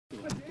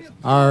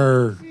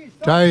Our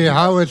Ta'i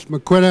Ahousaht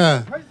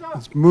Maquina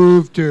has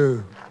moved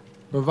to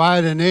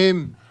provide a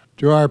name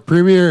to our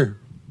Premier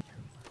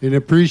in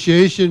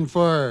appreciation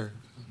for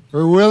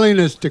her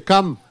willingness to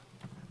come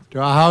to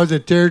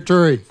Ahousaht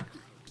territory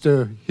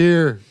to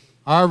hear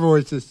our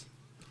voices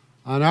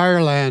on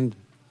our land.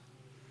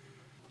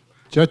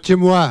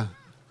 Chachimwa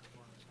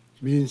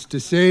means to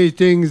say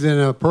things in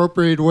an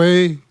appropriate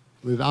way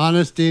with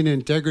honesty and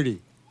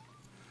integrity,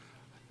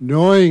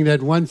 knowing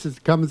that once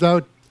it comes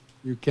out,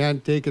 you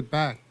can't take it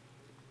back.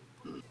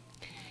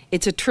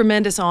 It's a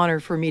tremendous honor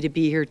for me to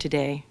be here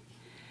today.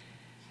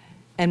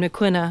 And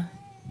Maquina,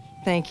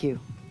 thank you.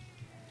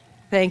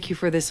 Thank you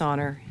for this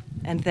honor,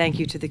 and thank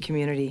you to the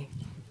community.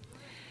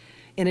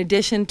 In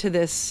addition to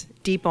this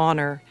deep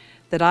honor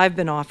that I've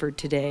been offered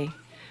today,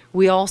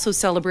 we also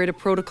celebrate a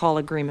protocol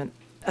agreement.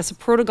 It's a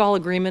protocol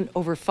agreement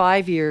over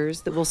 5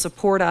 years that will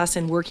support us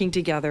in working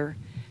together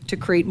to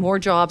create more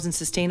jobs and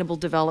sustainable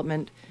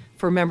development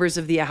for members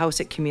of the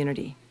Ahousaht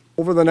community.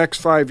 Over the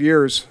next 5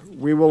 years,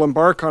 we will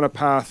embark on a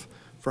path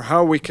for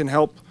how we can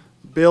help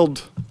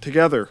build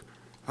together,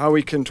 how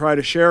we can try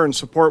to share and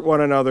support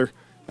one another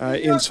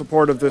in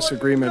support of this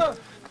agreement.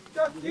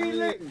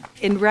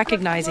 In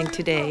recognizing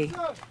today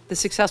the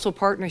successful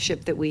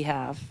partnership that we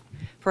have,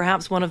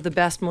 perhaps one of the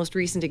best, most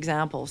recent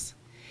examples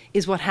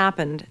is what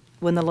happened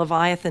when the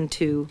Leviathan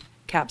II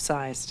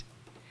capsized.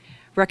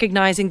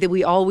 Recognizing that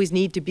we always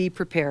need to be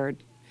prepared,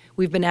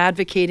 we've been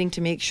advocating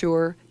to make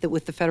sure that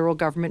with the federal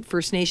government,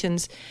 First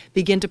Nations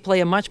begin to play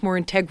a much more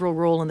integral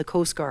role in the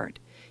Coast Guard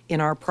in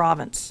our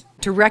province.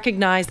 To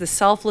recognize the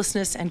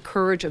selflessness and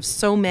courage of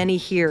so many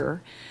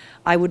here,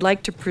 I would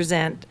like to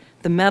present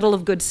the Medal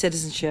of Good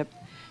Citizenship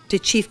to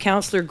Chief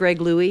Councillor Greg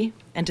Louie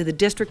and to the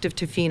District of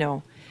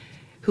Tofino,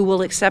 who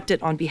will accept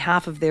it on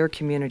behalf of their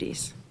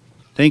communities.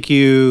 Thank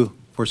you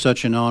for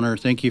such an honor.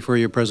 Thank you for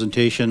your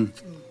presentation.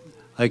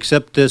 I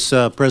accept this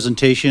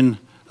presentation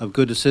of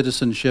good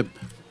citizenship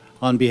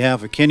on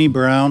behalf of Kenny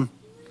Brown,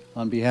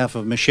 on behalf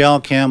of Michelle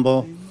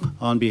Campbell,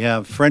 on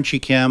behalf of Frenchie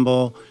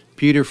Campbell,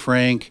 Peter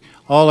Frank,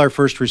 all our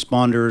first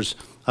responders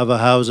of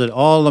Ahousaht,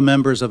 all the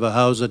members of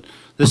Ahousaht.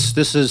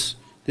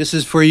 This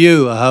is for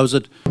you,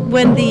 Ahousaht.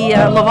 When the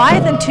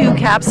Leviathan II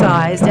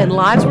capsized and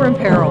lives were in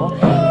peril,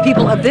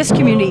 people of this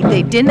community,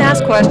 they didn't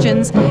ask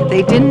questions,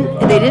 they didn't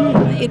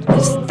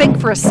think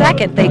for a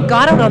second. They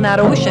got out on that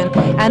ocean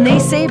and they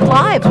saved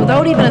lives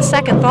without even a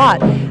second thought.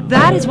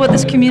 That is what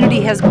this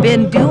community has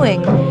been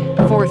doing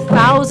for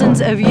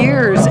thousands of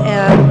years,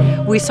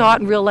 and we saw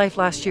it in real life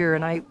last year,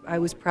 and I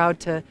was proud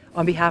to,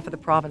 on behalf of the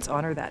province,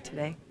 honor that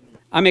today.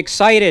 I'm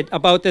excited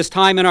about this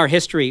time in our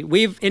history.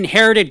 We've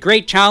inherited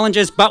great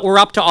challenges, but we're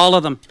up to all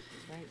of them.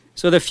 Right.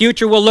 So the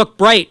future will look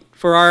bright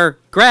for our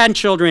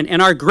grandchildren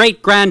and our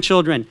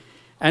great-grandchildren.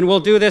 And we'll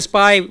do this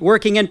by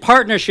working in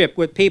partnership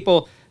with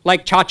people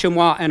like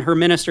Chachimwa and her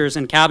ministers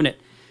and cabinet.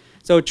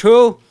 So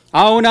Chu,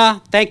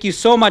 Auna, thank you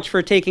so much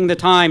for taking the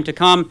time to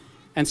come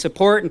and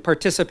support and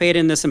participate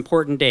in this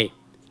important day.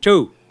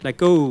 Chu, let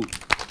go.